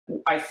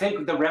I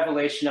think the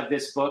revelation of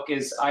this book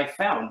is I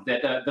found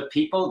that the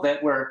people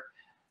that were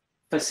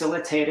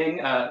facilitating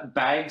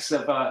bags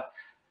of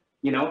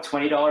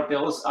 $20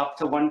 bills up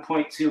to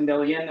 1.2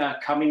 million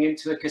coming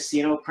into a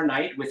casino per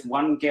night with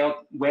one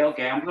whale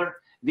gambler.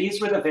 These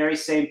were the very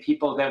same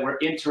people that were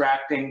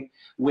interacting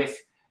with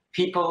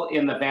people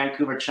in the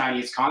Vancouver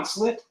Chinese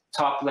consulate,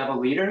 top level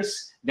leaders.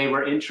 They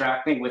were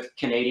interacting with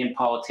Canadian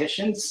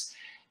politicians.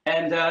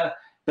 And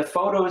the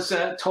photos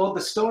told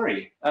the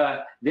story.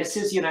 This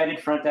is United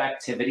Front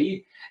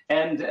activity,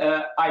 and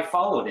I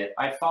followed it.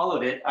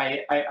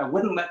 I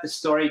wouldn't let the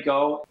story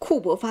go. 库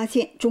珀发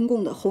现，中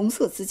共的红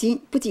色资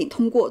金不仅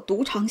通过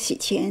赌场洗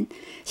钱，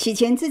洗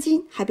钱资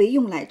金还被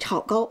用来炒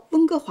高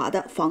温哥华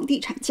的房地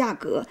产价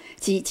格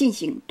及进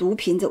行毒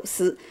品走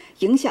私，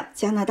影响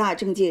加拿大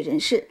政界人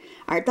士，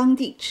而当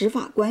地执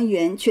法官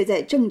员却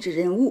在政治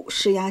人物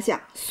施压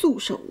下束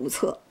手无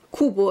策。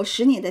 库珀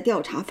10年的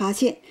调查发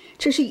现，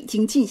这是已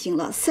经进行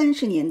了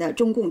30年的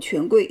中共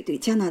权贵对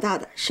加拿大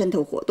的渗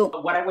透活动。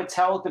What I would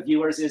tell the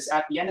viewers is,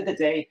 at the end of the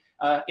day,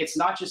 it's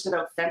not just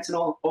about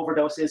fentanyl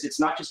overdoses. It's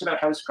not just about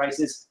house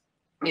prices.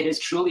 It is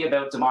truly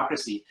about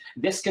democracy.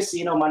 This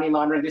casino money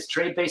laundering, this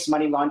trade-based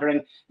money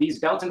laundering, these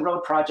Belt and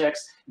Road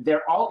projects,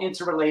 they're all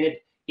interrelated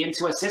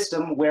into a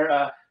system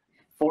where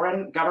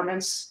foreign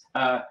governments,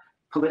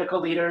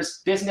 political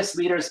leaders, business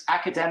leaders,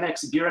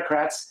 academics,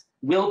 bureaucrats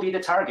will be the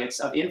targets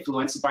of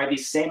influence by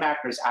these same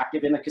actors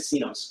active in the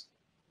casinos.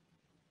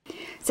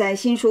 在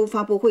新书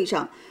发布会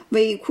上，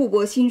为库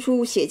珀新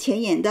书写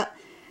前言的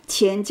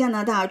前加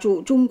拿大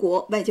驻中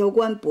国外交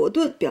官伯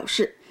顿表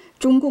示，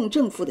中共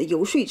政府的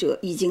游说者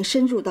已经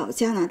深入到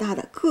加拿大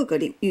的各个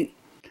领域。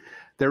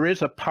There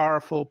is a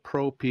powerful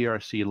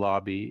pro-PRC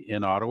lobby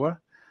in Ottawa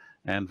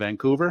and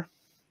Vancouver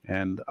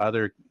and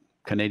other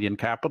Canadian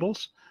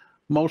capitals,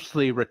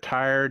 mostly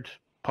retired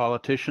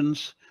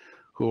politicians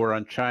who are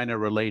on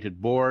China-related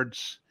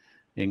boards,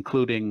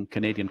 including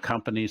Canadian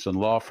companies and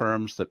law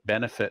firms that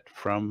benefit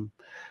from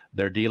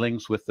their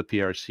dealings with the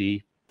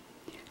PRC.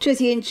 这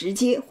些直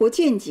接或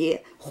间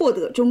接获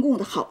得中共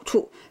的好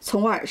处，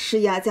从而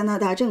施压加拿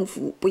大政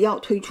府不要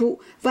推出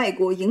外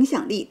国影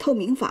响力透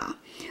明法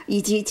以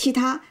及其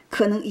他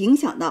可能影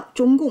响到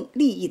中共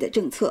利益的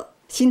政策。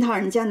新唐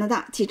人加拿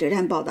大记者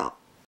站报道。